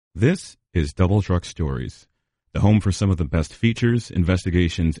This is Double Truck Stories, the home for some of the best features,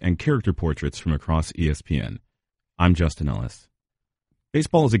 investigations, and character portraits from across ESPN. I'm Justin Ellis.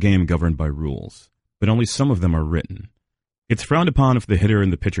 Baseball is a game governed by rules, but only some of them are written. It's frowned upon if the hitter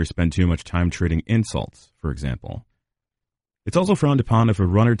and the pitcher spend too much time trading insults, for example. It's also frowned upon if a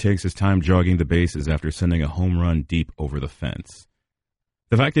runner takes his time jogging the bases after sending a home run deep over the fence.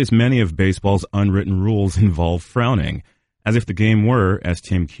 The fact is, many of baseball's unwritten rules involve frowning, as if the game were, as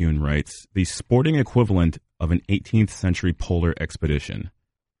Tim Keown writes, the sporting equivalent of an 18th century polar expedition.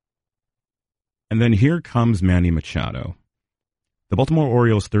 And then here comes Manny Machado. The Baltimore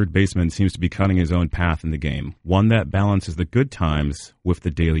Orioles' third baseman seems to be cutting his own path in the game, one that balances the good times with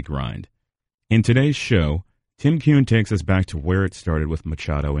the daily grind. In today's show, Tim Keown takes us back to where it started with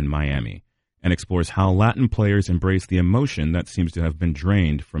Machado in Miami, and explores how Latin players embrace the emotion that seems to have been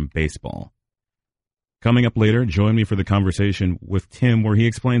drained from baseball. Coming up later, join me for the conversation with Tim, where he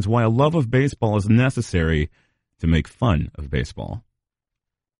explains why a love of baseball is necessary to make fun of baseball.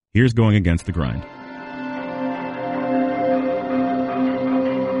 Here's Going Against the Grind.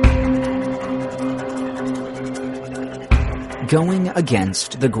 Going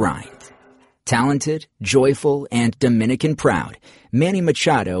Against the Grind. Talented, joyful, and Dominican-proud, Manny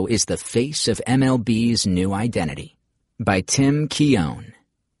Machado is the face of MLB's new identity. By Tim Keown.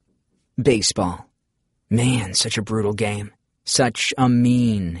 Baseball. Man, such a brutal game. Such a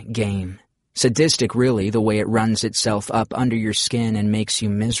mean game. Sadistic, really, the way it runs itself up under your skin and makes you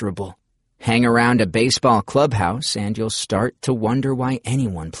miserable. Hang around a baseball clubhouse and you'll start to wonder why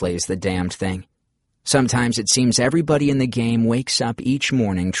anyone plays the damned thing. Sometimes it seems everybody in the game wakes up each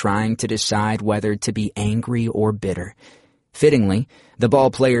morning trying to decide whether to be angry or bitter. Fittingly, the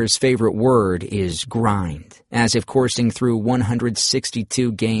ball player's favorite word is grind, as if coursing through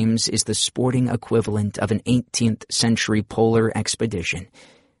 162 games is the sporting equivalent of an 18th century polar expedition.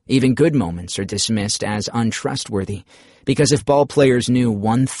 Even good moments are dismissed as untrustworthy, because if ball players knew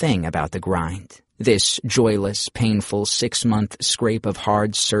one thing about the grind, this joyless, painful 6-month scrape of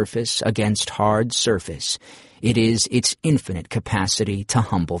hard surface against hard surface, it is its infinite capacity to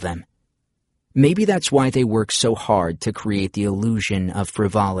humble them. Maybe that's why they work so hard to create the illusion of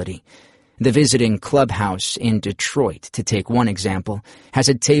frivolity. The visiting clubhouse in Detroit, to take one example, has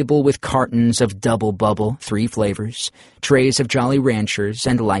a table with cartons of Double Bubble, 3 flavors, trays of Jolly Ranchers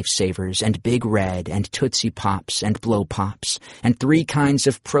and Lifesavers and Big Red and Tootsie Pops and Blow Pops, and 3 kinds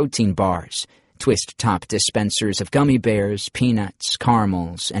of protein bars, twist-top dispensers of gummy bears, peanuts,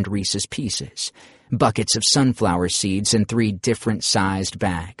 caramels, and Reese's Pieces, buckets of sunflower seeds in 3 different-sized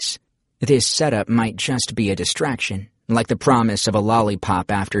bags. This setup might just be a distraction, like the promise of a lollipop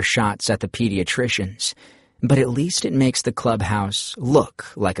after shots at the pediatricians, but at least it makes the clubhouse look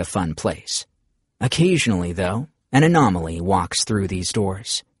like a fun place. Occasionally, though, an anomaly walks through these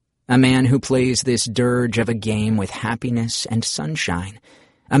doors. A man who plays this dirge of a game with happiness and sunshine.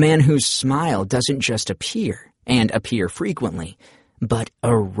 A man whose smile doesn't just appear, and appear frequently, but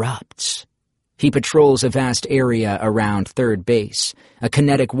erupts. He patrols a vast area around third base, a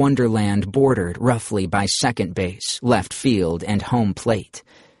kinetic wonderland bordered roughly by second base, left field, and home plate.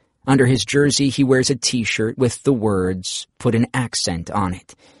 Under his jersey, he wears a T-shirt with the words, "Put an accent on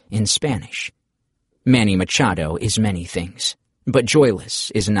it," in Spanish. Manny Machado is many things, but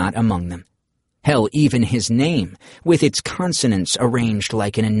joyless is not among them. Hell, even his name, with its consonants arranged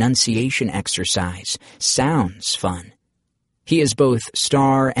like an enunciation exercise, sounds fun. He is both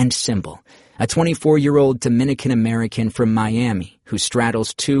star and symbol, a 24-year-old Dominican-American from Miami who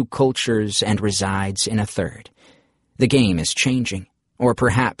straddles 2 cultures and resides in a third. The game is changing, or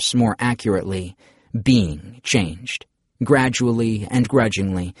perhaps more accurately, being changed. Gradually and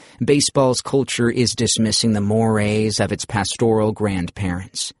grudgingly, baseball's culture is dismissing the mores of its pastoral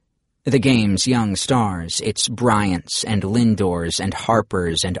grandparents. The game's young stars, its Bryants and Lindors and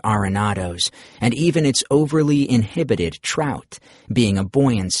Harpers and Arenados, and even its overly inhibited Trout, being a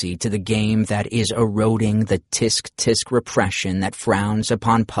buoyancy to the game that is eroding the tisk-tisk repression that frowns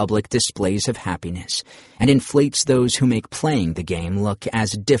upon public displays of happiness, and inflates those who make playing the game look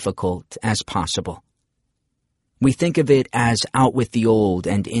as difficult as possible. We think of it as out with the old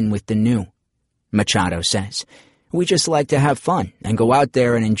and in with the new, Machado says. We just like to have fun and go out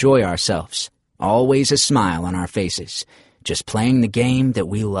there and enjoy ourselves. Always a smile on our faces, just playing the game that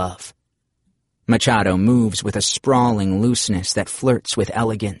we love. Machado moves with a sprawling looseness that flirts with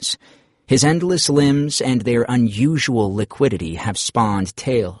elegance. His endless limbs and their unusual liquidity have spawned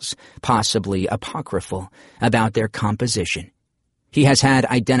tales, possibly apocryphal, about their composition. He has had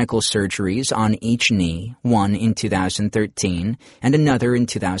identical surgeries on each knee, one in 2013 and another in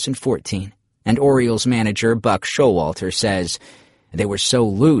 2014. And Orioles manager Buck Showalter says, They were so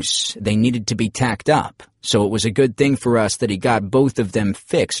loose, they needed to be tacked up, so it was a good thing for us that he got both of them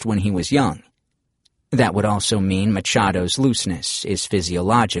fixed when he was young. That would also mean Machado's looseness is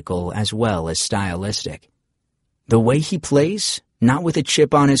physiological as well as stylistic. The way he plays, not with a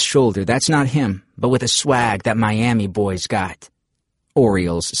chip on his shoulder, that's not him, but with a swag that Miami boys got.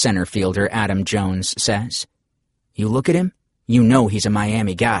 Orioles center fielder Adam Jones says. You look at him, you know he's a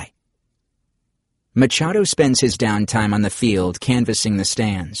Miami guy. Machado spends his downtime on the field canvassing the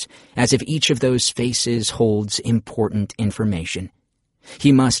stands, as if each of those faces holds important information.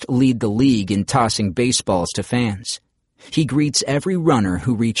 He must lead the league in tossing baseballs to fans. He greets every runner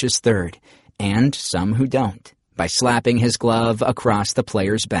who reaches third, and some who don't, by slapping his glove across the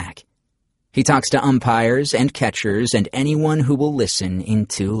player's back. He talks to umpires and catchers and anyone who will listen in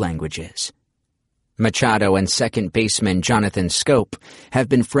 2 languages. Machado and second baseman Jonathan Scope have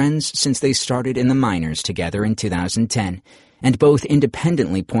been friends since they started in the minors together in 2010, and both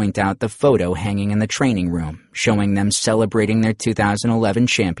independently point out the photo hanging in the training room showing them celebrating their 2011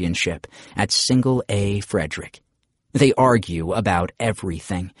 championship at Single-A Frederick. They argue about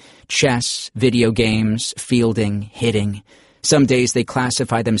everything: chess, video games, fielding, hitting. Some days they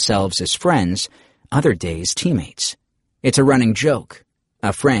classify themselves as friends, other days teammates. It's a running joke.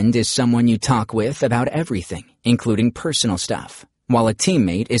 A friend is someone you talk with about everything, including personal stuff, while a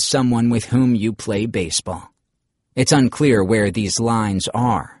teammate is someone with whom you play baseball. It's unclear where these lines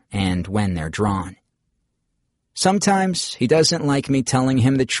are and when they're drawn. Sometimes he doesn't like me telling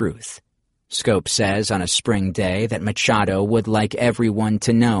him the truth. Scope says on a spring day that Machado would like everyone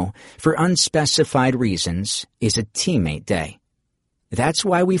to know, for unspecified reasons, is a teammate day. That's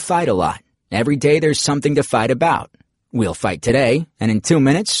why we fight a lot. Every day there's something to fight about. We'll fight today, and in 2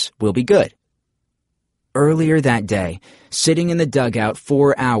 minutes, we'll be good. Earlier that day, sitting in the dugout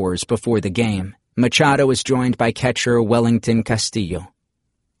 4 hours before the game, Machado was joined by catcher Wellington Castillo.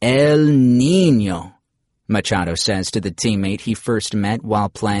 El Niño, Machado says to the teammate he first met while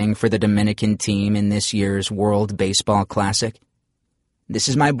playing for the Dominican team in this year's World Baseball Classic. This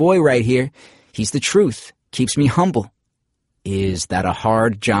is my boy right here. He's the truth. Keeps me humble. Is that a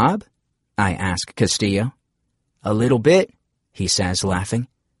hard job? I ask Castillo. A little bit, he says, laughing.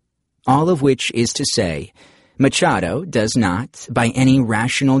 All of which is to say, Machado does not, by any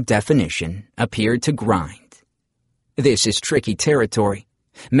rational definition, appear to grind. This is tricky territory.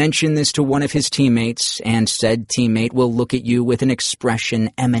 Mention this to one of his teammates, and said teammate will look at you with an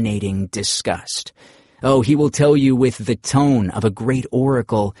expression emanating disgust. Oh, he will tell you with the tone of a great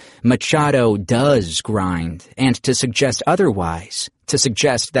oracle, Machado does grind, and to suggest otherwise, to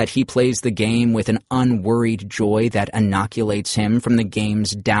suggest that he plays the game with an unworried joy that inoculates him from the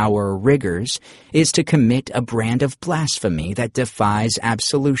game's dour rigors, is to commit a brand of blasphemy that defies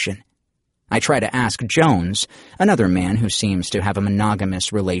absolution. I try to ask Jones, another man who seems to have a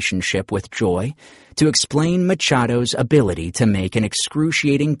monogamous relationship with joy, to explain Machado's ability to make an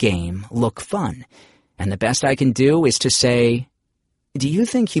excruciating game look fun. And the best I can do is to say, do you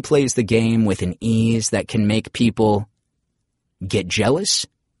think he plays the game with an ease that can make people get jealous?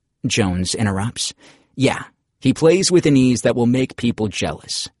 Jones interrupts. Yeah, he plays with an ease that will make people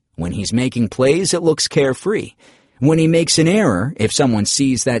jealous. When he's making plays, it looks carefree. When he makes an error, if someone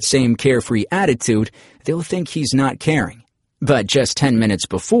sees that same carefree attitude, they'll think he's not caring. But just 10 minutes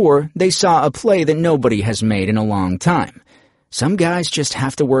before, they saw a play that nobody has made in a long time. Some guys just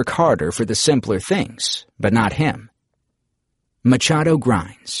have to work harder for the simpler things, but not him. Machado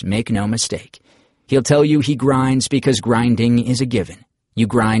grinds, make no mistake. He'll tell you he grinds because grinding is a given. You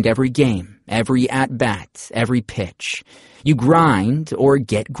grind every game, every at-bat, every pitch. You grind or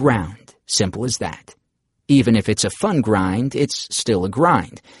get ground, simple as that. Even if it's a fun grind, it's still a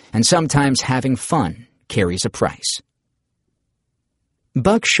grind, and sometimes having fun carries a price.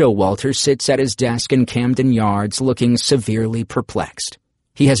 Buck Showalter sits at his desk in Camden Yards looking severely perplexed.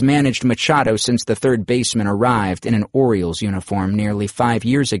 He has managed Machado since the third baseman arrived in an Orioles uniform nearly 5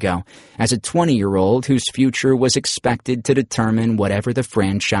 years ago, as a 20-year-old whose future was expected to determine whatever the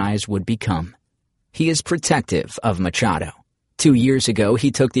franchise would become. He is protective of Machado. 2 years ago, he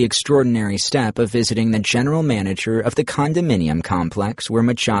took the extraordinary step of visiting the general manager of the condominium complex where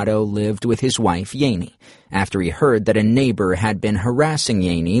Machado lived with his wife, Yaney, after he heard that a neighbor had been harassing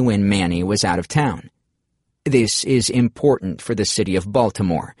Yaney when Manny was out of town. This is important for the city of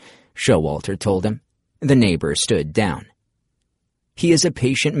Baltimore, Showalter told him. The neighbor stood down. He is a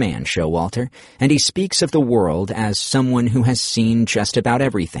patient man, Showalter, and he speaks of the world as someone who has seen just about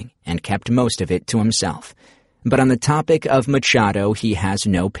everything and kept most of it to himself. But on the topic of Machado, he has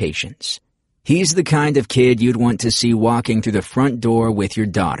no patience. He's the kind of kid you'd want to see walking through the front door with your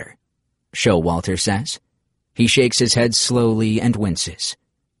daughter, Showalter says. He shakes his head slowly and winces.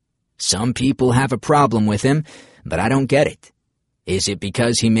 Some people have a problem with him, but I don't get it. Is it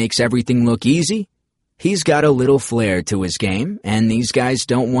because he makes everything look easy? He's got a little flair to his game, and these guys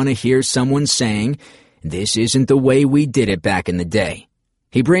don't want to hear someone saying, "This isn't the way we did it back in the day."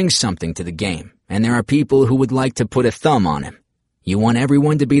 He brings something to the game, and there are people who would like to put a thumb on him. You want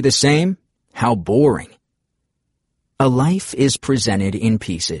everyone to be the same? How boring. A life is presented in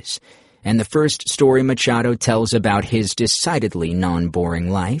pieces, and the first story Machado tells about his decidedly non-boring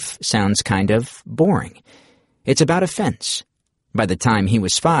life sounds kind of boring. It's about a fence. By the time he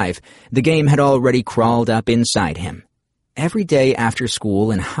was 5, the game had already crawled up inside him. Every day after school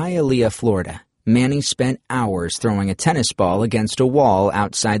in Hialeah, Florida, Manny spent hours throwing a tennis ball against a wall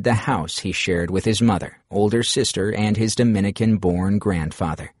outside the house he shared with his mother, older sister, and his Dominican-born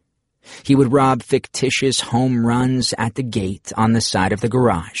grandfather. He would rob fictitious home runs at the gate on the side of the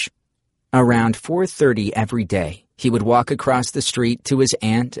garage. Around 4:30 every day, he would walk across the street to his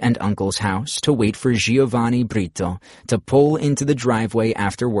aunt and uncle's house to wait for Giovanni Brito to pull into the driveway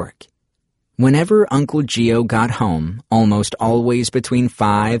after work. Whenever Uncle Gio got home, almost always between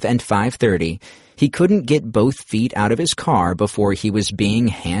 5 and 5:30, he couldn't get both feet out of his car before he was being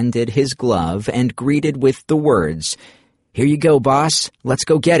handed his glove and greeted with the words, "Here you go, boss. Let's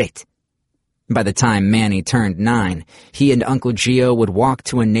go get it." By the time Manny turned 9, he and Uncle Gio would walk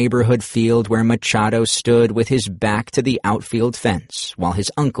to a neighborhood field where Machado stood with his back to the outfield fence while his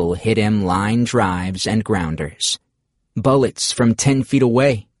uncle hit him line drives and grounders. "Bullets from 10 feet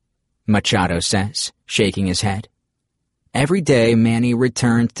away," Machado says, shaking his head. Every day Manny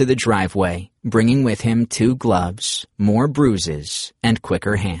returned to the driveway, bringing with him 2 gloves, more bruises, and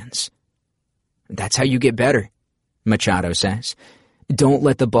quicker hands. "That's how you get better," Machado says. "Don't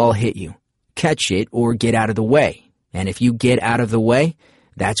let the ball hit you. Catch it or get out of the way. And if you get out of the way,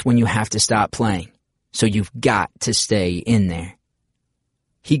 that's when you have to stop playing. So you've got to stay in there."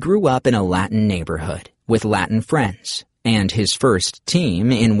 He grew up in a Latin neighborhood with Latin friends, and his first team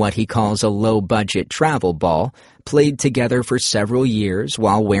in what he calls a low-budget travel ball played together for several years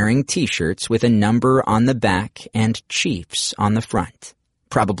while wearing T-shirts with a number on the back and Chiefs on the front.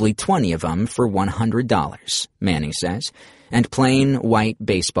 Probably 20 of them for $100, Manny says, and plain white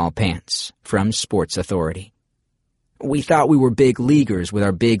baseball pants from Sports Authority. "We thought we were big leaguers with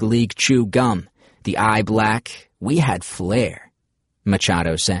our big league chew gum. The eye black, we had flair,"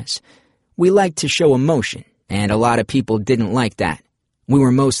 Machado says. "We liked to show emotion, and a lot of people didn't like that. We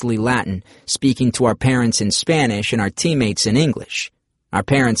were mostly Latin, speaking to our parents in Spanish and our teammates in English. Our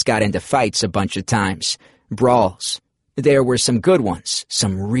parents got into fights a bunch of times, brawls. There were some good ones,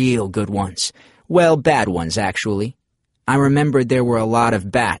 some real good ones. Well, bad ones, actually. I remember there were a lot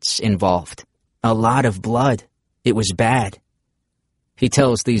of bats involved. A lot of blood. It was bad." He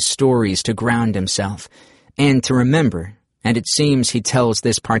tells these stories to ground himself and to remember, and it seems he tells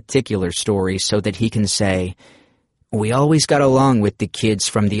this particular story so that he can say, "We always got along with the kids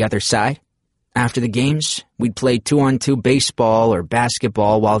from the other side. After the games, we'd play 2-on-2 baseball or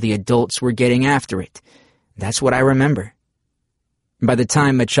basketball while the adults were getting after it. That's what I remember." By the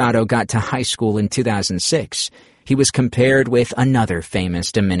time Machado got to high school in 2006, he was compared with another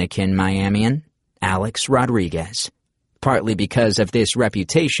famous Dominican Miamian, Alex Rodriguez. Partly because of this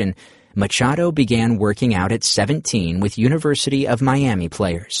reputation, Machado began working out at 17 with University of Miami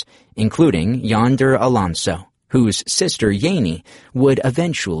players, including Yonder Alonso, whose sister Yaney would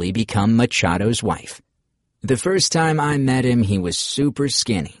eventually become Machado's wife. "The first time I met him, he was super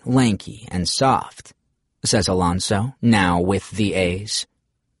skinny, lanky, and soft," says Alonso, now with the A's.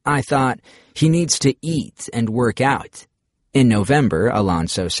 "I thought, he needs to eat and work out." In November,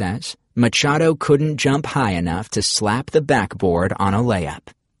 Alonso says, Machado couldn't jump high enough to slap the backboard on a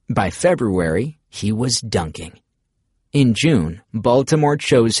layup. By February, he was dunking. In June, Baltimore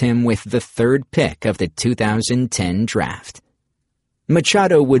chose him with the 3rd pick of the 2010 draft.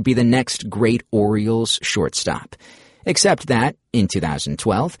 Machado would be the next great Orioles shortstop, except that, in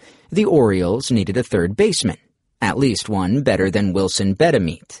 2012, the Orioles needed a third baseman, at least one better than Wilson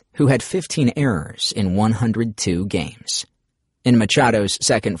Betemit, who had 15 errors in 102 games. In Machado's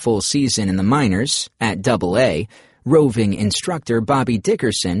second full season in the minors, at Double-A, roving instructor Bobby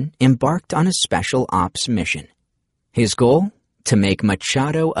Dickerson embarked on a special ops mission. His goal? To make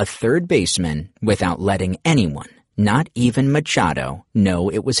Machado a third baseman without letting anyone, not even Machado,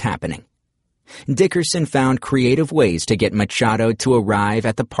 know it was happening. Dickerson found creative ways to get Machado to arrive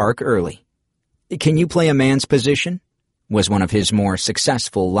at the park early. "Can you play a man's position?" was one of his more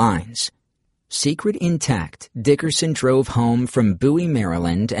successful lines. Secret intact, Dickerson drove home from Bowie,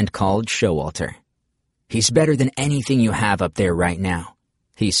 Maryland, and called Showalter. "He's better than anything you have up there right now.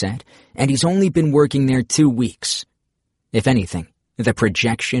 he said, and he's only been working there 2 weeks. If anything, the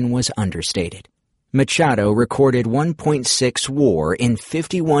projection was understated. Machado recorded 1.6 WAR in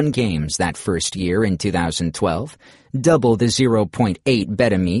 51 games that first year in 2012, double the 0.8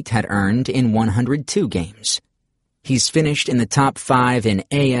 Betamit had earned in 102 games. He's finished in the top 5 in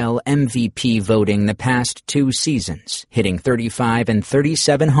AL MVP voting the past 2 seasons, hitting 35 and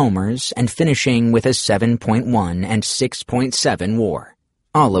 37 homers and finishing with a 7.1 and 6.7 WAR,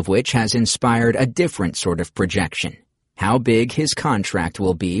 all of which has inspired a different sort of projection: how big his contract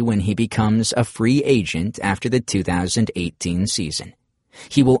will be when he becomes a free agent after the 2018 season.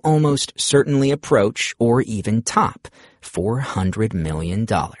 He will almost certainly approach or even top $400 million.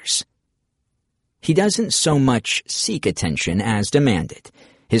 He doesn't so much seek attention as demand it.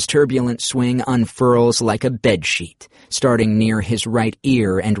 His turbulent swing unfurls like a bedsheet, starting near his right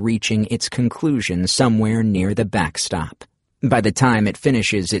ear and reaching its conclusion somewhere near the backstop. By the time it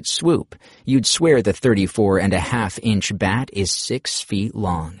finishes its swoop, you'd swear the 34.5-inch bat is 6 feet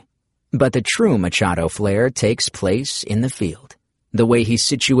long. But the true Machado flair takes place in the field. The way he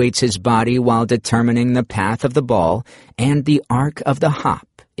situates his body while determining the path of the ball and the arc of the hop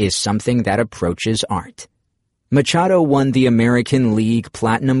is something that approaches art. Machado won the American League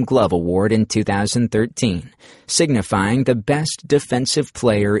Platinum Glove Award in 2013, signifying the best defensive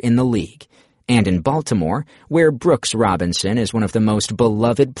player in the league. And in Baltimore, where Brooks Robinson is one of the most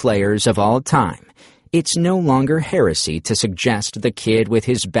beloved players of all time, it's no longer heresy to suggest the kid with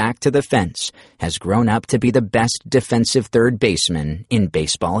his back to the fence has grown up to be the best defensive third baseman in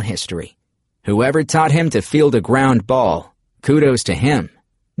baseball history. Whoever taught him to field a ground ball, kudos to him,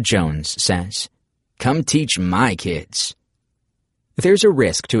 Jones says. Come teach my kids. There's a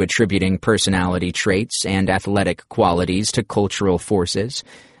risk to attributing personality traits and athletic qualities to cultural forces,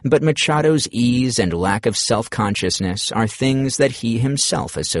 but Machado's ease and lack of self-consciousness are things that he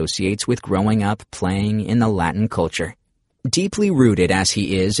himself associates with growing up playing in the Latin culture. Deeply rooted as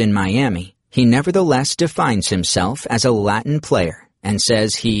he is in Miami, he nevertheless defines himself as a Latin player and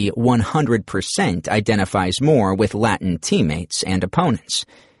says he 100% identifies more with Latin teammates and opponents.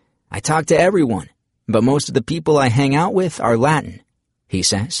 I talk to everyone, but most of the people I hang out with are Latin, he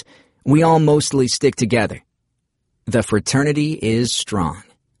says. We all mostly stick together. The fraternity is strong.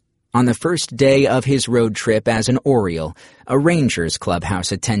 On the first day of his road trip as an Oriole, a Rangers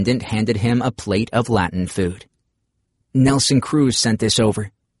clubhouse attendant handed him a plate of Latin food. Nelson Cruz sent this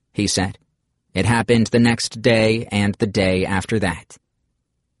over, he said. It happened the next day and the day after that.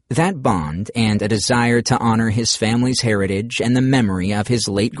 That bond and a desire to honor his family's heritage and the memory of his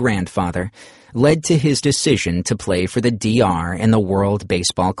late grandfather led to his decision to play for the DR in the World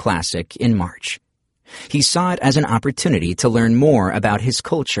Baseball Classic in March. He saw it as an opportunity to learn more about his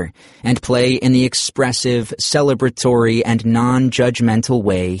culture and play in the expressive, celebratory, and non-judgmental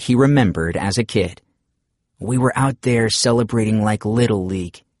way he remembered as a kid. We were out there celebrating like Little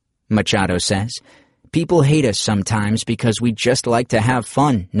League, Machado says. People hate us sometimes because we just like to have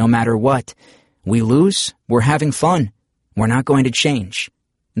fun no matter what. We lose, we're having fun. We're not going to change.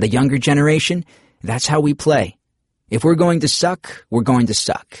 The younger generation, that's how we play. If we're going to suck, we're going to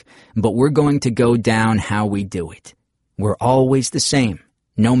suck. But we're going to go down how we do it. We're always the same,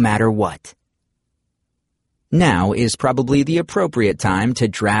 no matter what. Now is probably the appropriate time to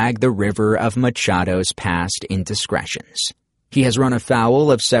drag the river of Machado's past indiscretions. He has run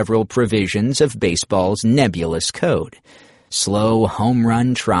afoul of several provisions of baseball's nebulous code: slow home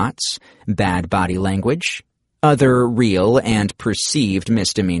run trots, bad body language, other real and perceived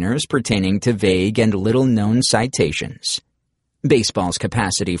misdemeanors pertaining to vague and little-known citations. Baseball's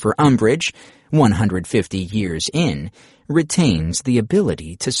capacity for umbrage, 150 years in, retains the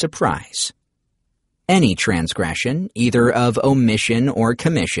ability to surprise. Any transgression, either of omission or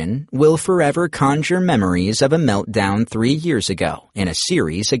commission, will forever conjure memories of a meltdown 3 years ago in a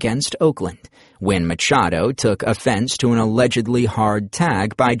series against Oakland, when Machado took offense to an allegedly hard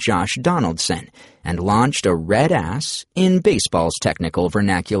tag by Josh Donaldson and launched a red-ass, in baseball's technical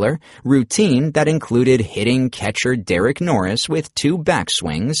vernacular, routine that included hitting catcher Derek Norris with 2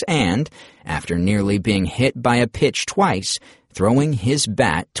 backswings and, after nearly being hit by a pitch twice, throwing his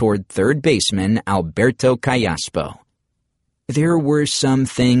bat toward third baseman Alberto Callaspo. There were some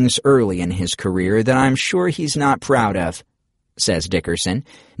things early in his career that I'm sure he's not proud of, says Dickerson,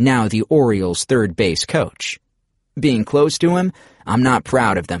 now the Orioles' third base coach. Being close to him, I'm not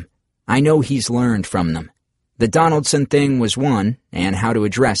proud of them. I know he's learned from them. The Donaldson thing was one, and how to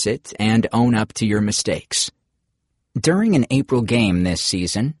address it and own up to your mistakes. During an April game this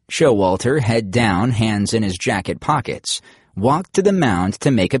season, Showalter, head down, hands in his jacket pockets, walked to the mound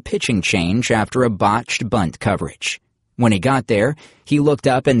to make a pitching change after a botched bunt coverage. When he got there, he looked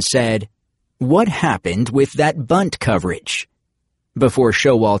up and said, "What happened with that bunt coverage?" Before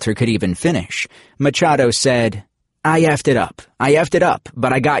Showalter could even finish, Machado said, I effed it up,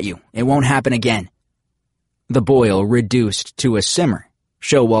 but I got you. It won't happen again." The boil reduced to a simmer.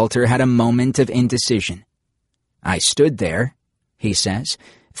 Showalter had a moment of indecision. "I stood there," he says,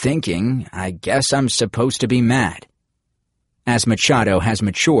 "thinking, I guess I'm supposed to be mad." As Machado has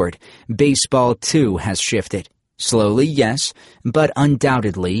matured, baseball too has shifted. Slowly, yes, but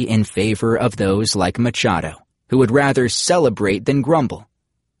undoubtedly in favor of those like Machado, who would rather celebrate than grumble.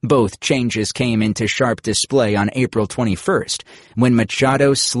 Both changes came into sharp display on April 21st, when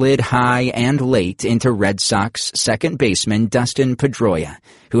Machado slid high and late into Red Sox second baseman Dustin Pedroia,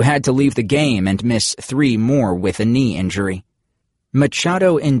 who had to leave the game and miss 3 more with a knee injury.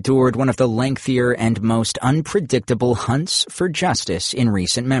 Machado endured one of the lengthier and most unpredictable hunts for justice in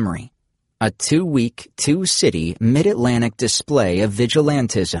recent memory. A 2-week, 2-city, mid-Atlantic display of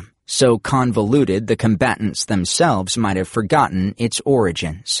vigilantism, so convoluted the combatants themselves might have forgotten its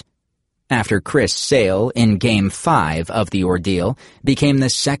origins. After Chris Sale, in Game 5 of the ordeal, became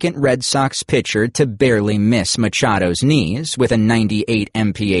the second Red Sox pitcher to barely miss Machado's knees with a 98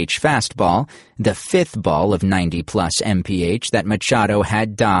 mph fastball, the 5th ball of 90-plus mph that Machado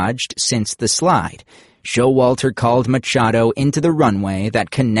had dodged since the slide, Showalter called Machado into the runway that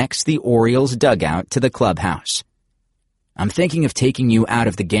connects the Orioles' dugout to the clubhouse. "I'm thinking of taking you out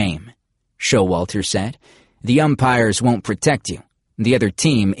of the game," Showalter said. "The umpires won't protect you. The other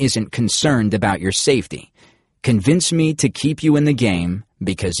team isn't concerned about your safety. Convince me to keep you in the game,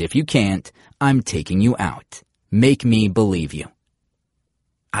 because if you can't, I'm taking you out. Make me believe you."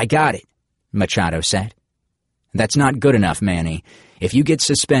 "I got it," Machado said. "That's not good enough, Manny. If you get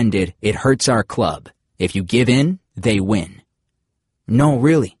suspended, it hurts our club. If you give in, they win." "No,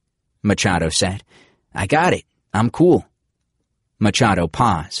 really," Machado said. "I got it. I'm cool." Machado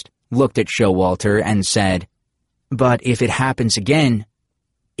paused, looked at Showalter, and said, "But if it happens again—"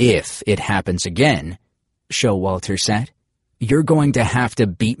 "If it happens again," Showalter said, "you're going to have to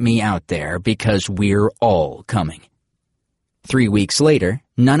beat me out there because we're all coming." 3 weeks later,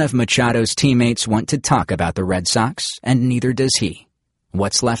 none of Machado's teammates want to talk about the Red Sox, and neither does he.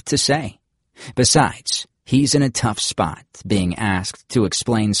 What's left to say? Besides, he's in a tough spot, being asked to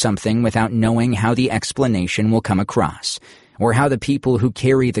explain something without knowing how the explanation will come across, or how the people who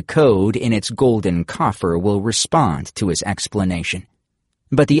carry the code in its golden coffer will respond to his explanation.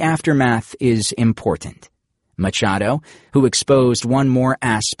 But the aftermath is important. Machado, who exposed one more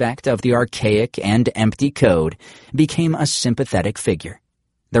aspect of the archaic and empty code, became a sympathetic figure.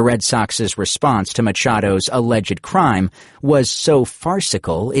 The Red Sox's response to Machado's alleged crime was so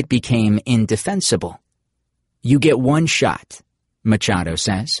farcical it became indefensible. "You get 1 shot," Machado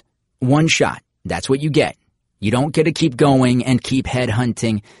says. "1 shot. That's what you get. You don't get to keep going and keep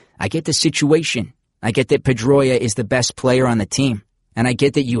headhunting. I get the situation. I get that Pedroia is the best player on the team. And I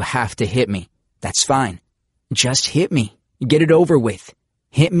get that you have to hit me. That's fine. Just hit me. Get it over with.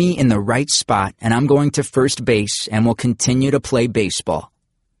 Hit me in the right spot, and I'm going to first base and will continue to play baseball."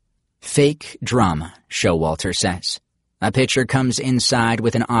 Fake drama, Showalter says. A pitcher comes inside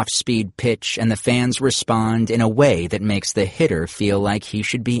with an off-speed pitch, and the fans respond in a way that makes the hitter feel like he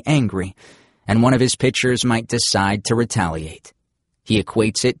should be angry, and one of his pitchers might decide to retaliate. He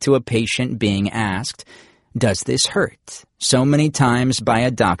equates it to a patient being asked, "Does this hurt?" so many times by a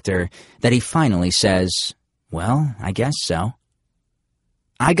doctor that he finally says, "Well, I guess so."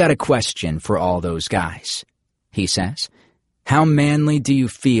 "I got a question for all those guys," he says. "How manly do you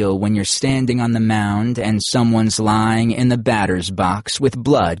feel when you're standing on the mound and someone's lying in the batter's box with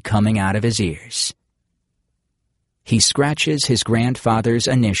blood coming out of his ears?" He scratches his grandfather's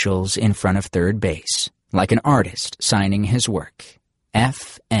initials in front of third base, like an artist signing his work.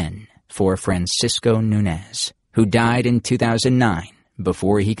 FN for Francisco Nunez, who died in 2009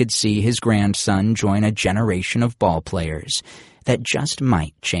 before he could see his grandson join a generation of ball players that just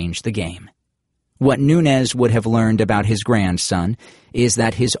might change the game. What Nunez would have learned about his grandson is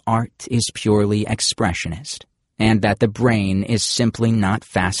that his art is purely expressionist, and that the brain is simply not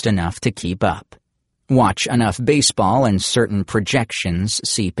fast enough to keep up. Watch enough baseball and certain projections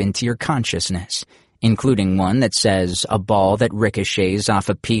seep into your consciousness, including one that says a ball that ricochets off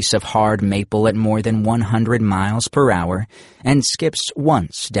a piece of hard maple at more than 100 miles per hour and skips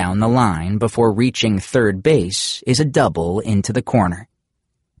once down the line before reaching third base is a double into the corner.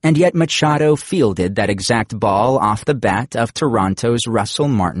 And yet Machado fielded that exact ball off the bat of Toronto's Russell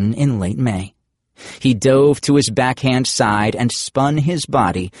Martin in late May. He dove to his backhand side and spun his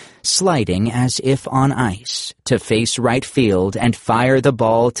body, sliding as if on ice, to face right field and fire the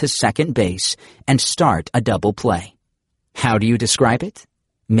ball to second base and start a double play. How do you describe it?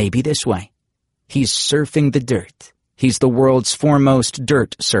 Maybe this way. He's surfing the dirt. He's the world's foremost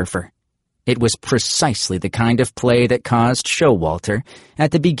dirt surfer. It was precisely the kind of play that caused Showalter,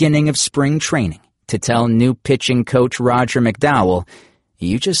 at the beginning of spring training, to tell new pitching coach Roger McDowell,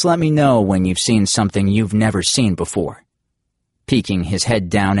 "You just let me know when you've seen something you've never seen before." Peeking his head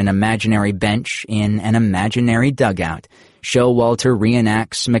down an imaginary bench in an imaginary dugout, Showalter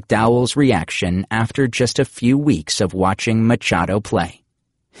reenacts McDowell's reaction after just a few weeks of watching Machado play.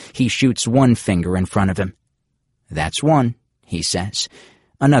 He shoots one finger in front of him. "That's one," he says.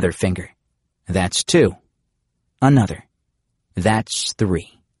 Another finger. "That's two." Another. "That's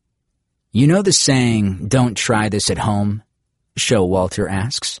three." "You know the saying, 'Don't try this at home'?" Showalter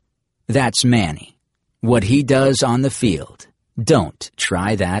asks. That's Manny. What he does on the field, don't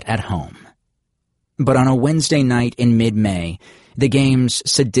try that at home. But on a Wednesday night in mid-May, the game's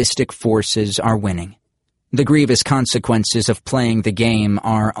sadistic forces are winning. The grievous consequences of playing the game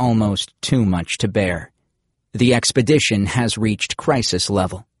are almost too much to bear. The expedition has reached crisis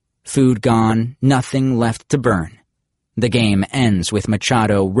level. Food gone, nothing left to burn. The game ends with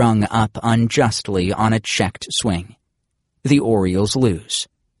Machado rung up unjustly on a checked swing. The Orioles lose.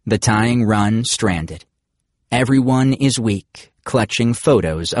 The tying run stranded. Everyone is weak, clutching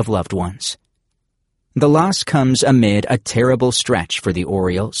photos of loved ones. The loss comes amid a terrible stretch for the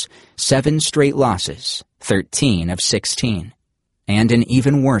Orioles, 7 straight losses, 13 of 16, and an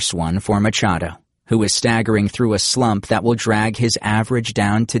even worse one for Machado, who is staggering through a slump that will drag his average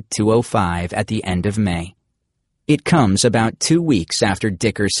down to 205 at the end of May. It comes about 2 weeks after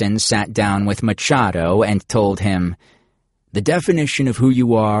Dickerson sat down with Machado and told him, "The definition of who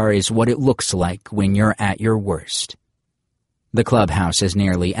you are is what it looks like when you're at your worst." The clubhouse is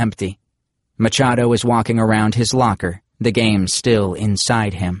nearly empty. Machado is walking around his locker, the game still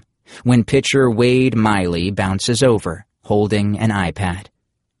inside him, when pitcher Wade Miley bounces over, holding an iPad.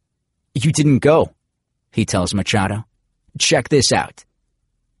 "You didn't go," he tells Machado. "Check this out."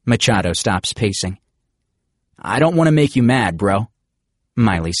 Machado stops pacing. "I don't want to make you mad, bro,"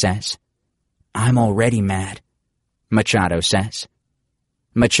 Miley says. "I'm already mad," Machado says.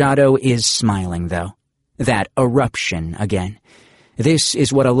 Machado is smiling, though. That eruption again. This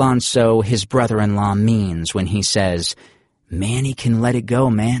is what Alonso, his brother-in-law, means when he says, "Manny can let it go,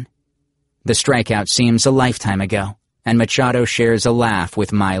 man." The strikeout seems a lifetime ago, and Machado shares a laugh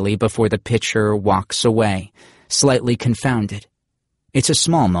with Miley before the pitcher walks away, slightly confounded. It's a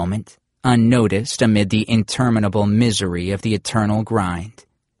small moment, unnoticed amid the interminable misery of the eternal grind.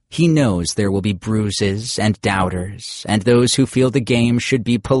 He knows there will be bruises and doubters, and those who feel the game should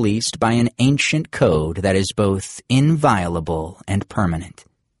be policed by an ancient code that is both inviolable and permanent.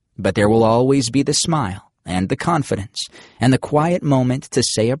 But there will always be the smile and the confidence and the quiet moment to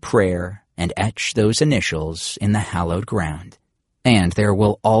say a prayer and etch those initials in the hallowed ground. And there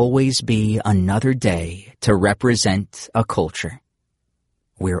will always be another day to represent a culture.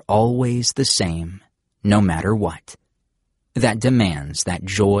 We're always the same, no matter what. That demands that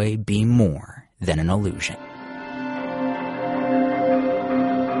joy be more than an illusion.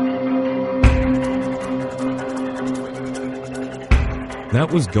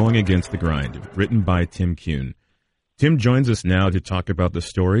 That was Going Against the Grind, written by Tim Keown. Tim joins us now to talk about the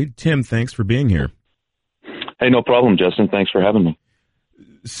story. Tim, thanks for being here. Hey, no problem, Justin. Thanks for having me.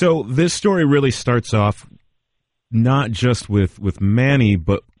 So this story really starts off not just with Manny,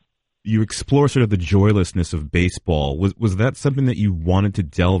 but you explore sort of the joylessness of baseball. Was that something that you wanted to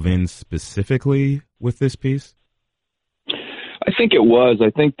delve in specifically with this piece? I think it was. I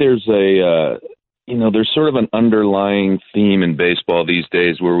think there's there's sort of an underlying theme in baseball these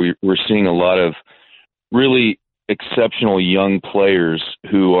days where we're seeing a lot of really exceptional young players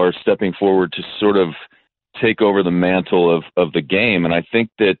who are stepping forward to sort of take over the mantle of the game. And I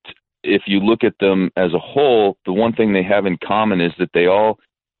think that if you look at them as a whole, the one thing they have in common is that they all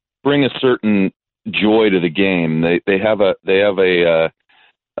bring a certain joy to the game. They have that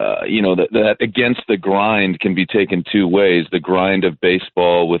against the grind can be taken two ways: the grind of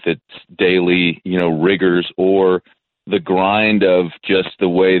baseball with its daily, rigors, or the grind of just the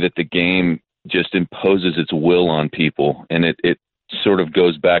way that the game just imposes its will on people. And it sort of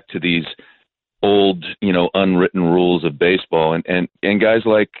goes back to these old, unwritten rules of baseball. And guys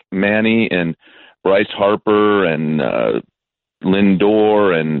like Manny and Bryce Harper and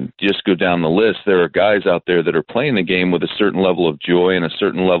Lindor, and just go down the list, there are guys out there that are playing the game with a certain level of joy and a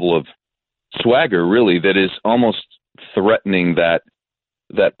certain level of swagger, really, that is almost threatening that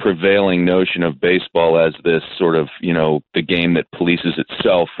prevailing notion of baseball as this sort of, the game that polices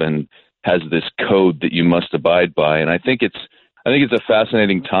itself and has this code that you must abide by. And I think it's a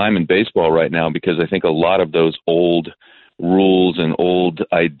fascinating time in baseball right now, because I think a lot of those old rules and old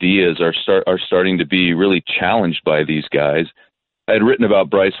ideas are starting to be really challenged by these guys. I had written about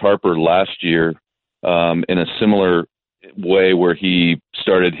Bryce Harper last year in a similar way, where he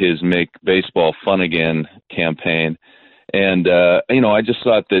started his Make Baseball Fun Again campaign. And, I just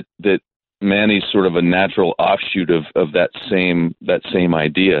thought that Manny's sort of a natural offshoot of that same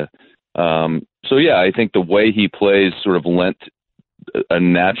idea. So yeah, I think the way he plays sort of lent a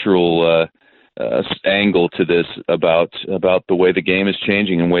natural angle to this about the way the game is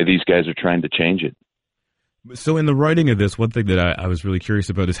changing and the way these guys are trying to change it. So in the writing of this, one thing that I was really curious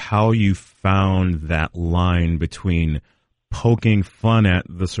about is how you found that line between poking fun at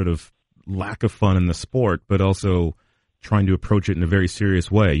the sort of lack of fun in the sport, but also trying to approach it in a very serious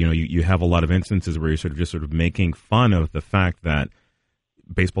way. You have a lot of instances where you're sort of making fun of the fact that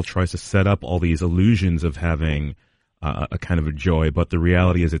baseball tries to set up all these illusions of having a kind of a joy, but the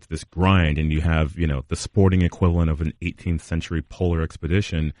reality is it's this grind, and you have, the sporting equivalent of an 18th century polar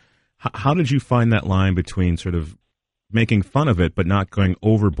expedition. How did you find that line between sort of making fun of it, but not going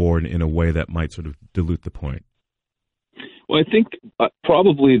overboard in a way that might sort of dilute the point? Well, I think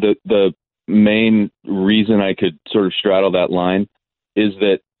probably the main reason I could sort of straddle that line is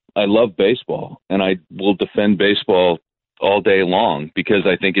that I love baseball, and I will defend baseball all day long because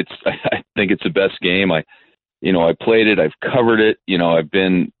I think it's the best game. I played it, I've covered it, I've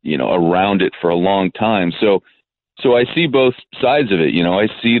been, around it for a long time. So I see both sides of it. I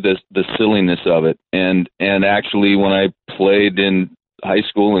see the silliness of it. And actually when I played in high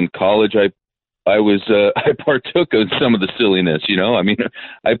school and college, I partook of some of the silliness,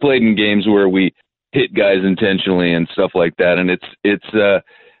 I played in games where we hit guys intentionally and stuff like that. And it's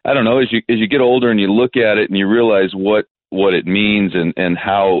I don't know, as you get older and you look at it and you realize what it means and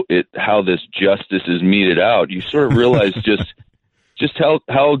how this justice is meted out, you sort of realize just how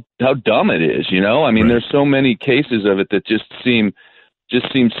dumb it is, I mean, right. There's so many cases of it that just seem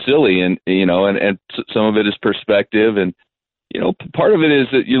silly, and and some of it is perspective, and part of it is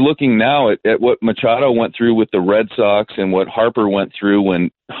that you're looking now at what Machado went through with the Red Sox and what Harper went through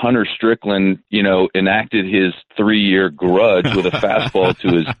when Hunter Strickland, enacted his 3-year grudge with a fastball to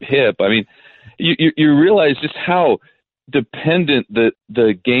his hip. I mean, you realize just how dependent the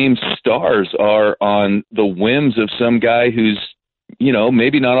game's stars are on the whims of some guy who's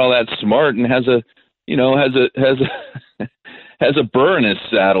maybe not all that smart and has a burr in his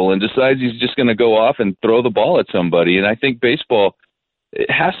saddle and decides he's just going to go off and throw the ball at somebody. And I think baseball, it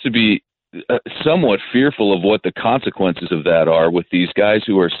has to be somewhat fearful of what the consequences of that are with these guys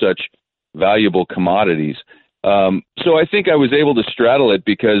who are such valuable commodities. So I think I was able to straddle it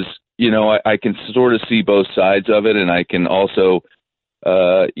because, I can sort of see both sides of it, and I can also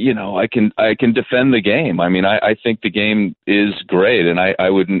I can defend the game. I mean, I think the game is great, and I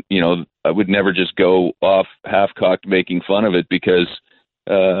wouldn't, I would never just go off half-cocked making fun of it because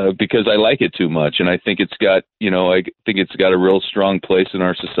I like it too much, and I think it's got, a real strong place in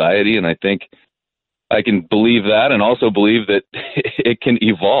our society, and I think I can believe that, and also believe that it can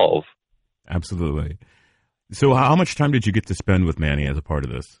evolve. Absolutely. So, how much time did you get to spend with Manny as a part of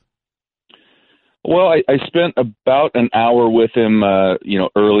this? Well, I spent about an hour with him,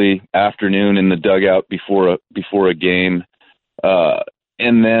 early afternoon in the dugout before a game,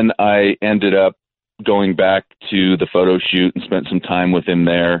 and then I ended up going back to the photo shoot and spent some time with him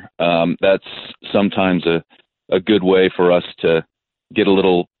there. That's sometimes a good way for us to get a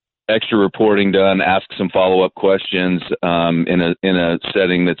little extra reporting done, ask some follow-up questions in a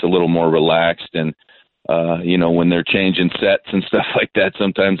setting that's a little more relaxed. And when they're changing sets and stuff like that,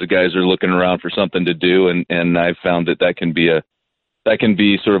 sometimes the guys are looking around for something to do, and I've found that can be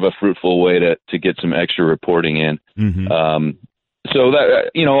sort of a fruitful way to get some extra reporting in. Mm-hmm. So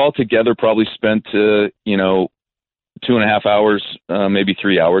that altogether probably spent 2.5 hours, maybe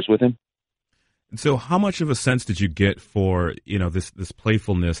 3 hours with him. So how much of a sense did you get for this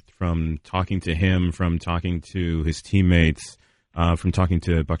playfulness from talking to him, from talking to his teammates, from talking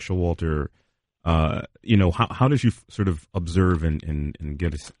to Buck Showalter? How did you sort of observe and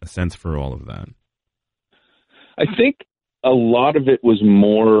get a sense for all of that? I think a lot of it was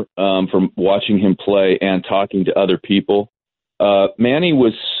more from watching him play and talking to other people. Manny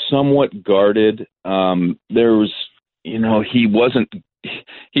was somewhat guarded. There was,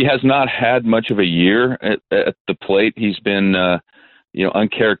 he has not had much of a year at the plate. He's been,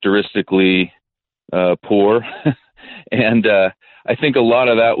 uncharacteristically poor. And I think a lot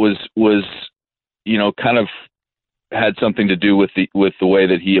of that was kind of had something to do with the way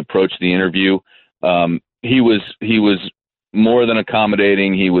that he approached the interview. He was more than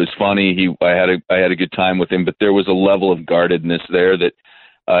accommodating. He was funny. I had a good time with him, but there was a level of guardedness there that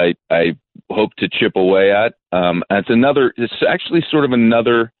I hope to chip away at. It's actually sort of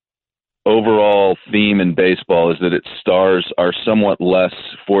another overall theme in baseball, is that its stars are somewhat less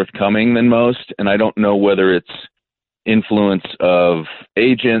forthcoming than most. And I don't know whether it's influence of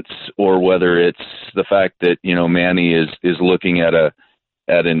agents or whether it's the fact that, Manny is looking at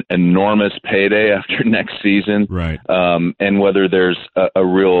an enormous payday after next season. Right. And whether there's a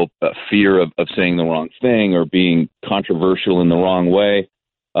real fear of saying the wrong thing or being controversial in the wrong way.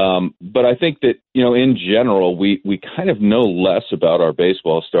 But I think that, in general, we kind of know less about our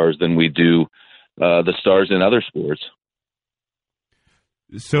baseball stars than we do the stars in other sports.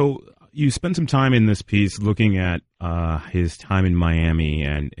 So you spent some time in this piece looking at his time in Miami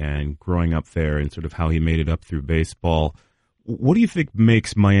and growing up there and sort of how he made it up through baseball. What do you think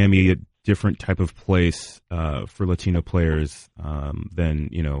makes Miami a different type of place for Latino players than,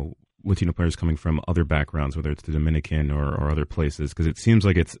 Latino players coming from other backgrounds, whether it's the Dominican or other places? Because it seems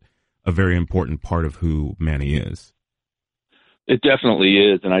like it's a very important part of who Manny is. It definitely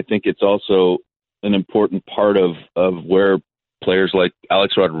is, and I think it's also an important part of where players like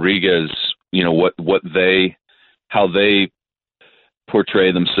Alex Rodriguez, how they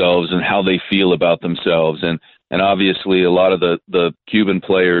portray themselves and how they feel about themselves. And obviously a lot of the Cuban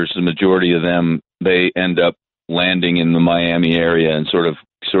players, the majority of them, they end up landing in the Miami area and sort of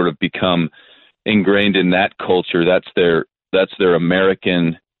become ingrained in that culture. That's their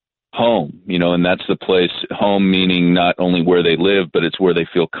American home, and that's the place, home meaning not only where they live, but it's where they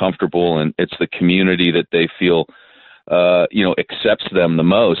feel comfortable, and it's the community that they feel accepts them the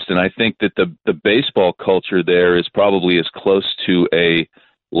most. And I think that the baseball culture there is probably as close to a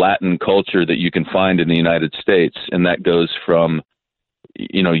Latin culture that you can find in the United States. And that goes from,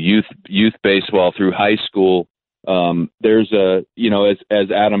 youth baseball through high school. There's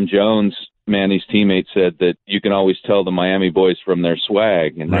as Adam Jones, Manny's teammate, said, that you can always tell the Miami boys from their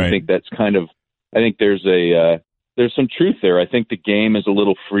swag. And right. I think that's I think there's some truth there. I think the game is a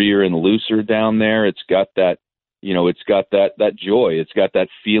little freer and looser down there. It's got that, it's got that joy. It's got that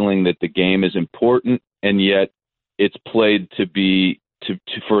feeling that the game is important, and yet it's played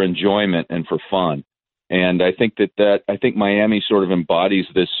for enjoyment and for fun. And I think I think Miami sort of embodies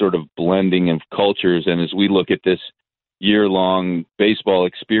this sort of blending of cultures. And as we look at this year-long baseball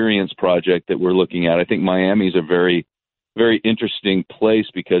experience project that we're looking at, I think Miami is a very, very interesting place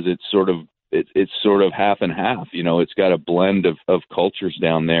because it's sort of half and half. It's got a blend of cultures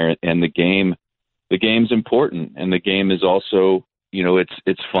down there, and the game's important, and the game is also,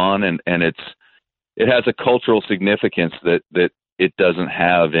 it's fun, and it has a cultural significance that it doesn't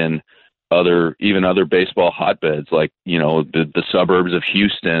have in other baseball hotbeds, like, the suburbs of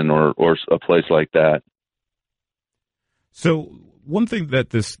Houston or a place like that. So one thing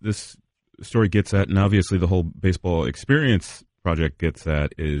that this story gets at, and obviously the whole baseball experience project gets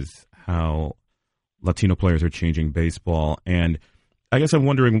at, is how Latino players are changing baseball. And I guess I'm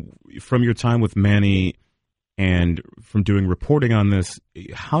wondering, from your time with Manny and from doing reporting on this,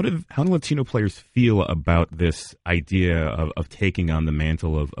 how do Latino players feel about this idea of taking on the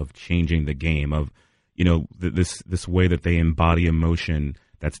mantle of changing the game, of, this way that they embody emotion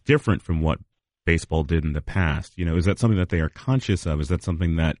that's different from what baseball did in the past? Is that something that they are conscious of? Is that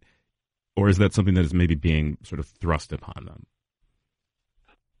something that is maybe being sort of thrust upon them?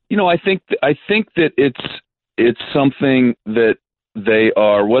 I think that it's something that they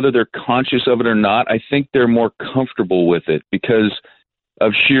are, whether they're conscious of it or not, I think they're more comfortable with it because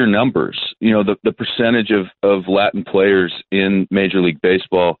of sheer numbers. The percentage of Latin players in Major League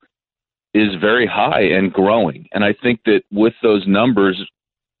Baseball is very high and growing. And I think that with those numbers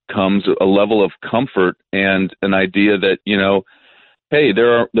comes a level of comfort and an idea that, hey,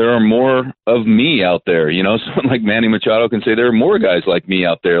 there are more of me out there. Someone like Manny Machado can say there are more guys like me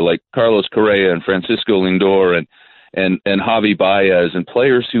out there, like Carlos Correa and Francisco Lindor and Javi Baez, and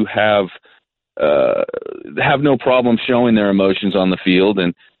players who have no problem showing their emotions on the field.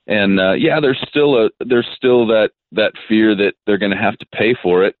 And there's still that fear that they're going to have to pay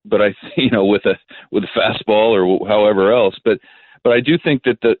for it. But with a fastball or however else. But I do think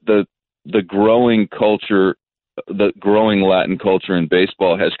that the growing culture, the growing Latin culture in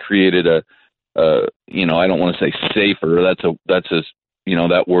baseball has created I don't want to say safer.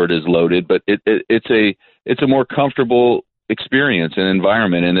 That word is loaded, but it's a more comfortable experience and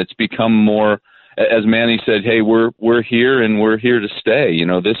environment, and it's become more, as Manny said, hey, we're here and we're here to stay.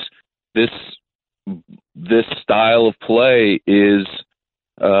 This style of play is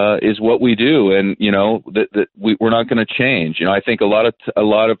what we do, and that we're not going to change. I think a lot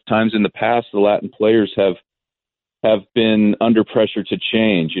of times in the past, the Latin players have been under pressure to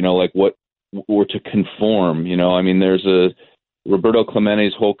change. Like what or to conform. There's Roberto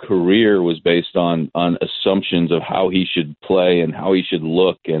Clemente's whole career was based on assumptions of how he should play and how he should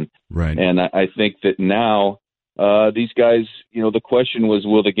look. And right. And I think that now these guys, the question was,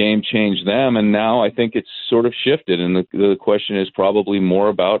 will the game change them? And now I think it's sort of shifted. And the question is probably more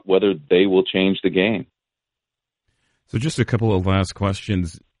about whether they will change the game. So just a couple of last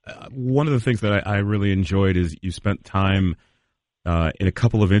questions. One of the things that I really enjoyed is you spent time in a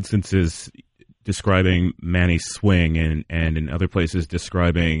couple of instances describing Manny's swing and in other places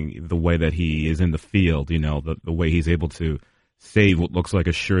describing the way that he is in the field, the way he's able to save what looks like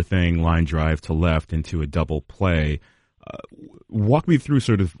a sure thing line drive to left into a double play. Walk me through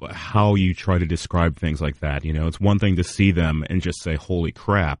sort of how you try to describe things like that. It's one thing to see them and just say, holy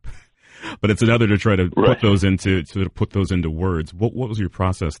crap, but it's another to try to right. put those into words. What was your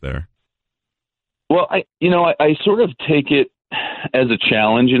process there? Well, I sort of take it as a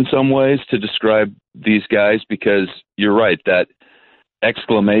challenge in some ways to describe these guys, because you're right, that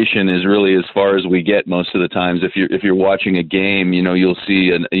exclamation is really as far as we get most of the times. If you're watching a game, you'll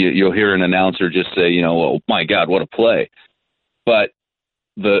you'll hear an announcer just say, oh my God, what a play. But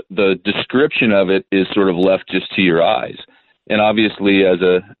the description of it is sort of left just to your eyes. And obviously as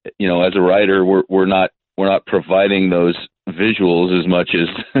a writer, we're not providing those visuals as much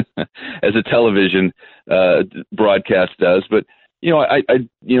as as a television broadcast does. But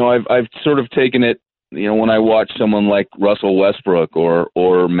I've sort of taken it, when I watch someone like Russell Westbrook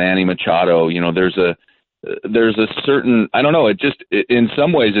or Manny Machado, there's a certain, I don't know, in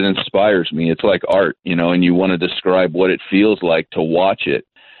some ways it inspires me. It's like art, and you want to describe what it feels like to watch it.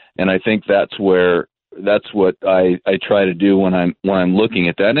 And I think that's what I try to do when I'm looking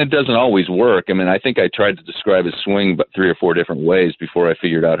at that. And it doesn't always work. I mean, I think I tried to describe his swing but 3 or 4 different ways before I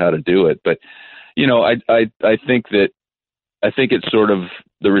figured out how to do it. But, I think it's sort of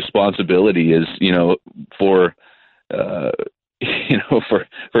the responsibility is, for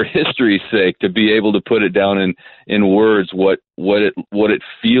history's sake, to be able to put it down in words, what it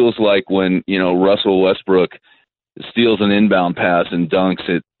feels like when, Russell Westbrook steals an inbound pass and dunks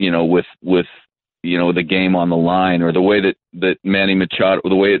it, with the game on the line, or the way that Manny Machado,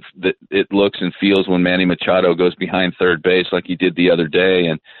 the way it looks and feels when Manny Machado goes behind third base like he did the other day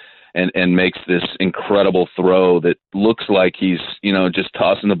and makes this incredible throw that looks like he's, just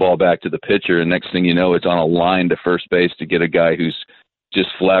tossing the ball back to the pitcher. And next thing you know, it's on a line to first base to get a guy who's just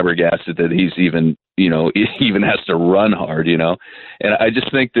flabbergasted that he's even has to run hard, And I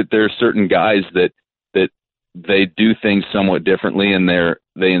just think that there are certain guys that they do things somewhat differently, and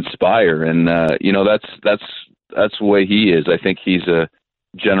they inspire. And, that's the way he is. I think he's a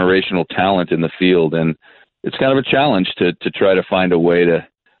generational talent in the field, and it's kind of a challenge to try to find a way to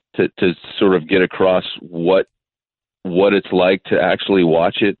sort of get across what it's like to actually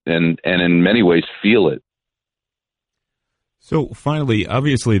watch it and in many ways feel it. So finally,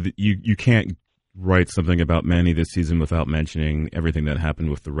 obviously you can't write something about Manny this season without mentioning everything that happened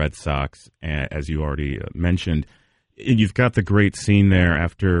with the Red Sox, as you already mentioned. You've got the great scene there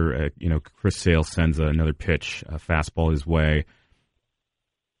after, Chris Sale sends another pitch, a fastball his way.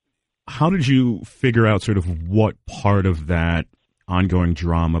 How did you figure out sort of what part of that ongoing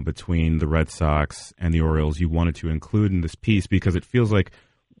drama between the Red Sox and the Orioles you wanted to include in this piece? Because it feels like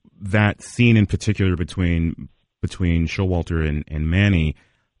that scene in particular between Showalter and Manny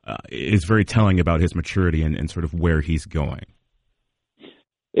is very telling about his maturity and sort of where he's going.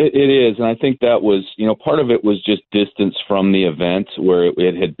 It is, and I think that was, part of it was just distance from the event, where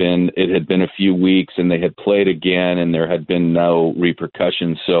it had been a few weeks and they had played again and there had been no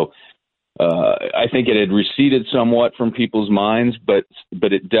repercussions. So I think it had receded somewhat from people's minds, but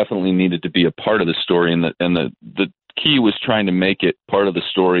it definitely needed to be a part of the story, and the key was trying to make it part of the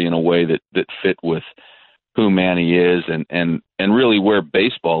story in a way that fit with who Manny is and really where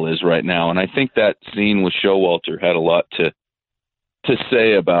baseball is right now. And I think that scene with Showalter had a lot to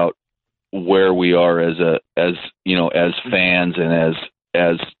say about where we are as fans and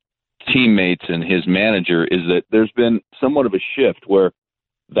as teammates and his manager, is that there's been somewhat of a shift where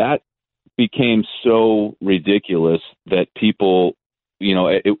that became so ridiculous that people,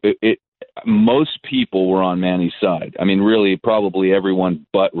 most people were on Manny's side. I mean, really, probably everyone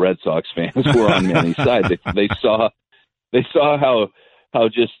but Red Sox fans were on Manny's side. They saw how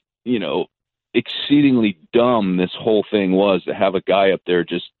just, exceedingly dumb this whole thing was, to have a guy up there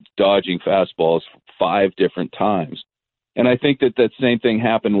just dodging fastballs 5 different times. And I think that same thing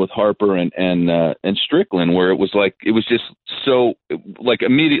happened with Harper and Strickland, where it was just so like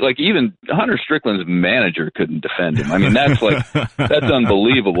immediate, like even Hunter Strickland's manager couldn't defend him. I mean, that's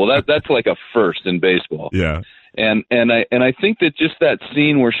unbelievable. That's like a first in baseball. Yeah. And I think that just that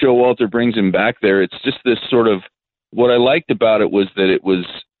scene where Showalter brings him back there, it's just this sort of what I liked about it was that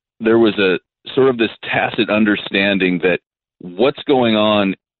there was a sort of this tacit understanding that what's going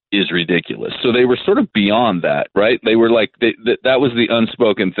on is ridiculous. So they were sort of beyond that, right? They were like, that was the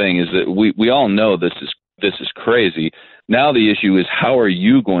unspoken thing, is that we all know this is crazy. Now the issue is, how are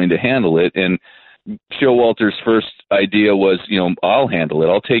you going to handle it? And Showalter's first idea was, I'll handle it.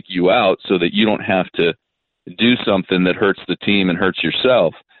 I'll take you out so that you don't have to do something that hurts the team and hurts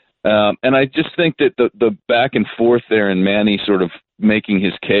yourself. And I just think that the back and forth there, and Manny sort of making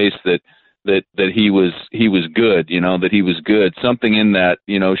his case that he was good, that he was good. Something in that,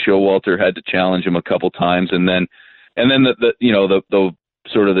 Showalter had to challenge him a couple times, and then the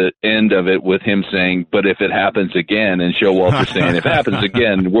sort of the end of it with him saying, "But if it happens again," and Showalter saying, "If it happens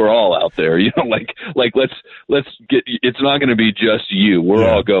again, we're all out there." Let's get. It's not going to be just you. We're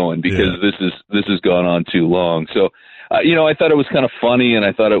all going, because this has gone on too long. So, I thought it was kind of funny, and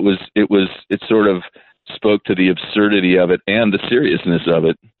I thought it sort of spoke to the absurdity of it and the seriousness of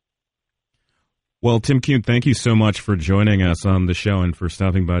it. Well, Tim Keown, thank you so much for joining us on the show and for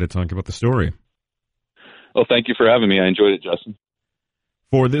stopping by to talk about the story. Oh, thank you for having me. I enjoyed it, Justin.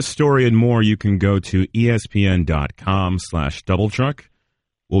 For this story and more, you can go to espn.com/doubletruck.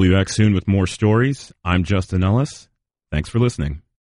 We'll be back soon with more stories. I'm Justin Ellis. Thanks for listening.